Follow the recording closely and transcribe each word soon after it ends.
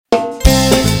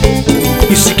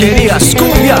Y si querías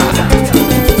cumbia,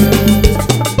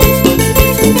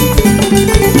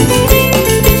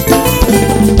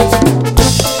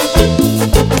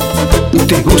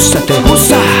 te gusta, te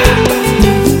gusta.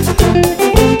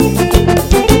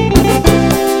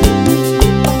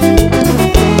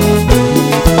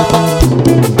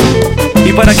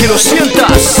 Y para que lo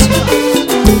sientas,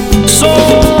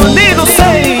 sonido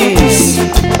 6.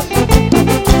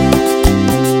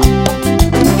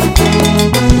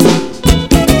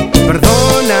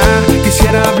 Perdona,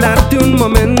 quisiera hablarte un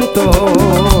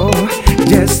momento.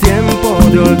 Ya es tiempo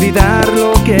de olvidar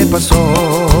lo que pasó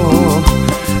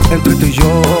entre tú y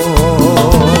yo.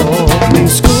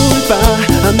 Disculpa,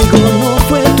 amigo, no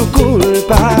fue tu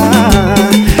culpa.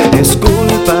 Es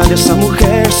culpa de esa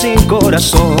mujer sin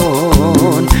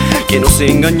corazón que nos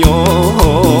engañó.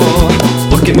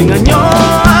 Porque me engañó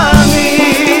a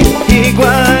mí,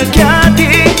 igual que a ti,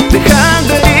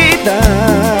 dejando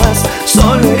heridas,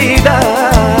 solo heridas.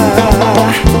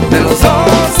 De los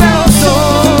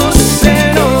dos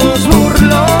se nos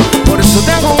burló. Por eso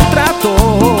te hago un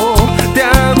trato, te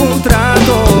hago un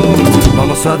trato.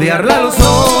 Vamos a odiarla a los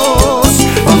dos,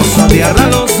 vamos a odiarla a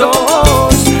los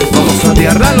dos, vamos a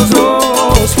odiarla a los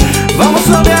dos, vamos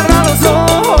a odiarla a los dos.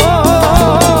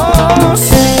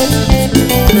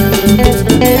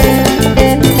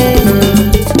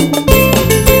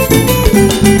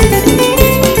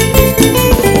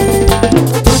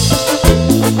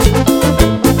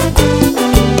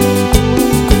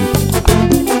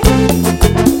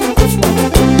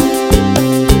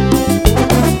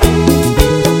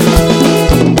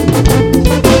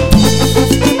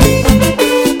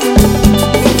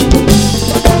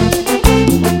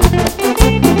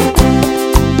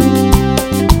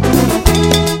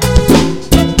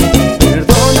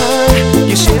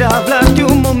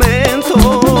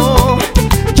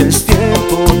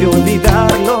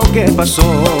 ¿Qué pasó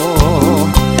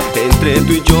entre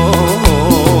tú y yo?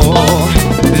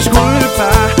 Disculpa,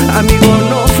 amigo,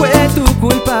 no fue tu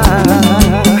culpa.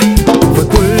 Fue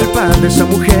culpa de esa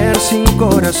mujer sin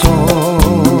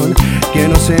corazón que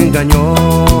nos engañó.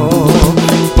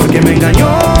 Porque me engañó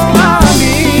a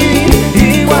mí,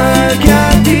 igual que a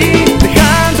ti,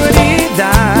 dejando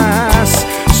heridas,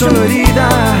 solo heridas.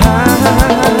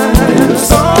 De los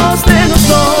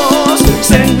dos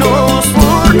se nos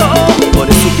burló. Por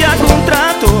eso te hago un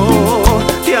trato,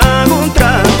 te hago un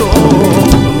trato.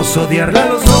 Vamos a odiarla a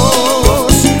los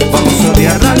dos, vamos a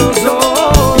odiarla a los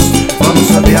dos,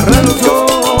 vamos a odiarla.